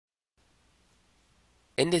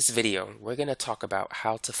In this video, we're going to talk about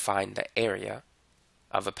how to find the area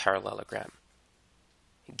of a parallelogram,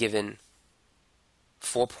 given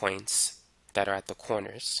 4 points that are at the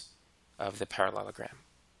corners of the parallelogram.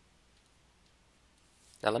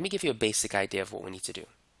 Now let me give you a basic idea of what we need to do.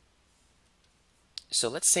 So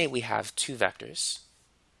let's say we have two vectors,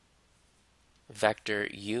 vector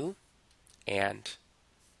u and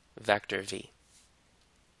vector v.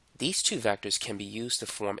 These two vectors can be used to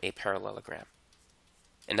form a parallelogram.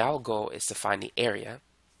 And our goal is to find the area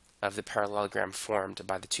of the parallelogram formed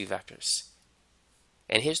by the two vectors.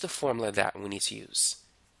 And here's the formula that we need to use.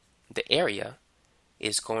 The area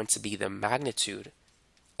is going to be the magnitude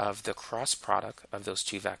of the cross product of those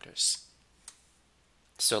two vectors.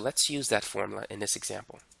 So let's use that formula in this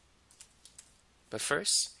example. But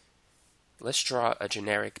first, let's draw a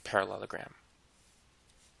generic parallelogram.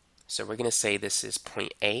 So we're going to say this is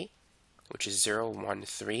point A, which is 0, 1,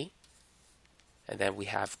 3. And then we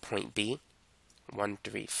have point B, 1,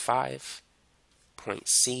 3, 5. Point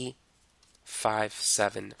C, 5,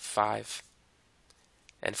 7, 5.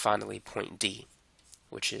 And finally point D,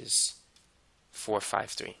 which is 4, 5,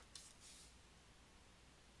 3.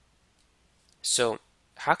 So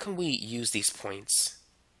how can we use these points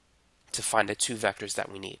to find the two vectors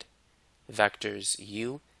that we need? Vectors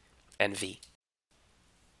u and v.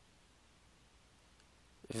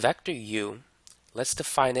 Vector u, let's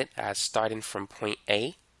define it as starting from point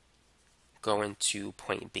A going to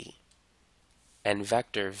point B. And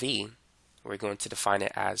vector v, we're going to define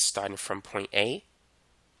it as starting from point A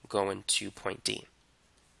going to point D.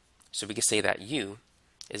 So we can say that u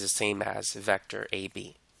is the same as vector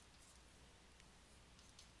AB.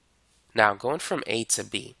 Now going from A to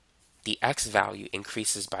B, the x value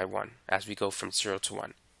increases by 1 as we go from 0 to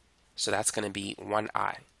 1. So that's going to be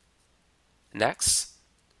 1i. Next,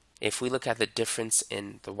 if we look at the difference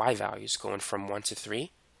in the y values going from 1 to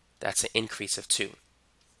 3, that's an increase of 2.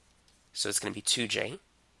 So it's going to be 2j.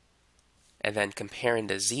 And then comparing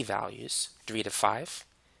the z values, 3 to 5,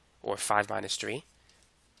 or 5 minus 3,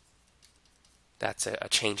 that's a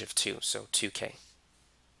change of 2, so 2k.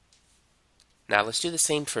 Now let's do the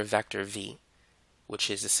same for vector v,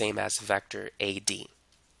 which is the same as vector AD.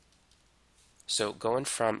 So going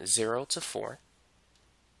from 0 to 4,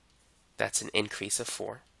 that's an increase of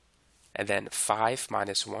 4. And then 5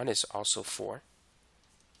 minus 1 is also 4.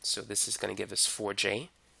 So this is going to give us 4j.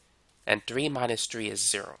 And 3 minus 3 is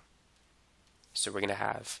 0. So we're going to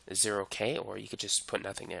have 0k, or you could just put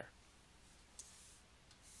nothing there.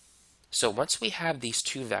 So once we have these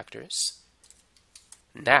two vectors,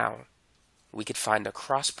 now we could find the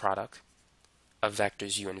cross product of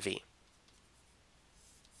vectors u and v.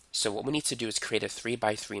 So what we need to do is create a 3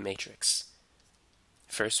 by 3 matrix.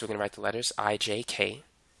 First, we're going to write the letters I, j, k.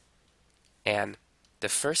 And the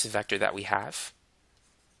first vector that we have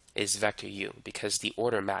is vector u, because the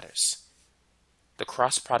order matters. The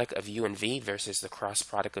cross product of u and v versus the cross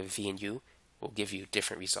product of v and u will give you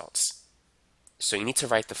different results. So you need to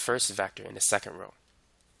write the first vector in the second row.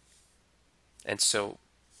 And so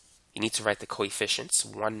you need to write the coefficients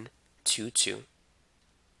 1, 2, 2.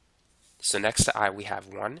 So next to I we have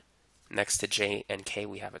 1, next to j and k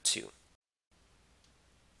we have a 2.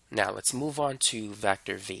 Now let's move on to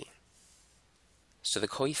vector v. So the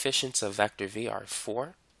coefficients of vector v are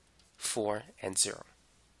 4, 4, and 0.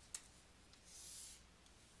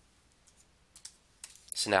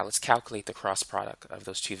 So now let's calculate the cross product of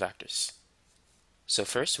those two vectors. So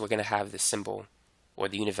first we're going to have the symbol or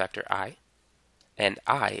the unit vector I, and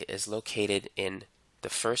I is located in the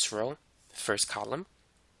first row, first column,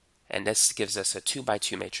 and this gives us a 2 by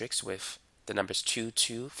 2 matrix with the numbers 2,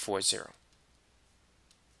 2, 4, 0.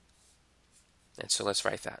 And so let's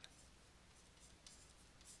write that.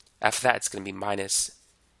 After that, it's going to be minus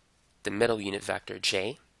the middle unit vector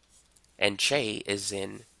j, and j is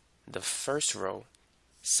in the first row,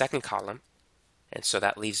 second column, and so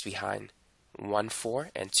that leaves behind 1,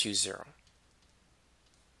 4, and 2, 0.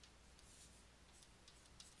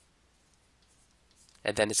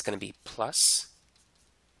 And then it's going to be plus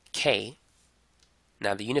k.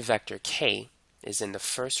 Now the unit vector k is in the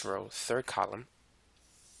first row, third column,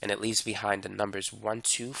 and it leaves behind the numbers 1,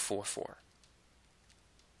 2, 4, 4.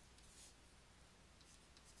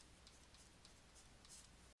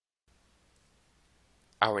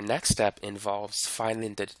 Our next step involves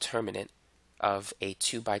finding the determinant of a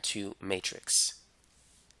 2 by 2 matrix.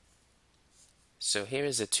 So here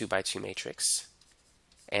is a 2 by 2 matrix,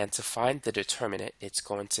 and to find the determinant, it's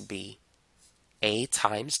going to be A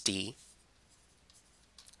times D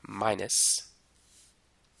minus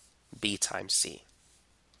B times C.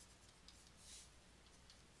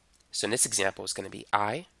 So in this example, it's going to be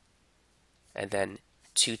I, and then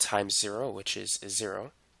 2 times 0, which is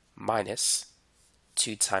 0, minus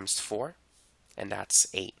 2 times 4, and that's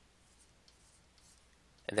 8.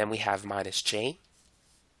 And then we have minus j.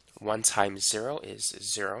 1 times 0 is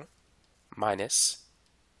 0, minus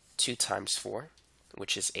 2 times 4,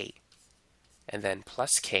 which is 8. And then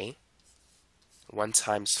plus k. 1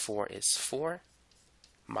 times 4 is 4,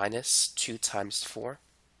 minus 2 times 4,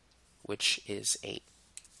 which is 8.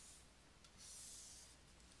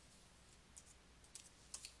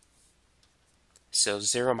 So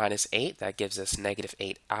 0 minus 8, that gives us negative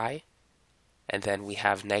 8i. And then we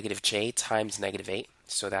have negative j times negative 8,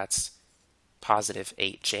 so that's positive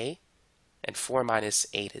 8j. And 4 minus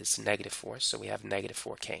 8 is negative 4, so we have negative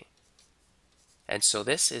 4k. And so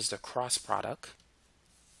this is the cross product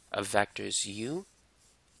of vectors u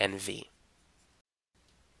and v.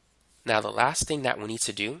 Now the last thing that we need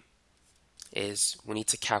to do is we need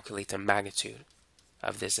to calculate the magnitude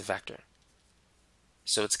of this vector.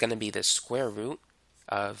 So it's going to be the square root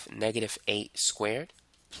of negative 8 squared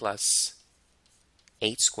plus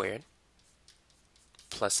 8 squared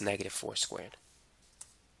plus negative 4 squared.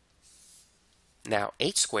 Now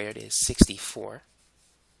 8 squared is 64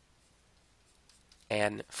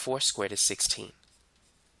 and 4 squared is 16.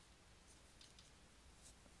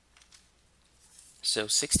 So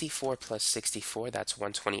 64 plus 64, that's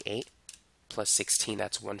 128, plus 16,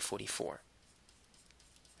 that's 144.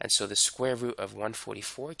 And so the square root of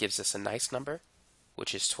 144 gives us a nice number,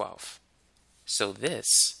 which is 12. So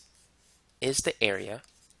this is the area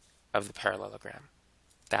of the parallelogram.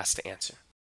 That's the answer.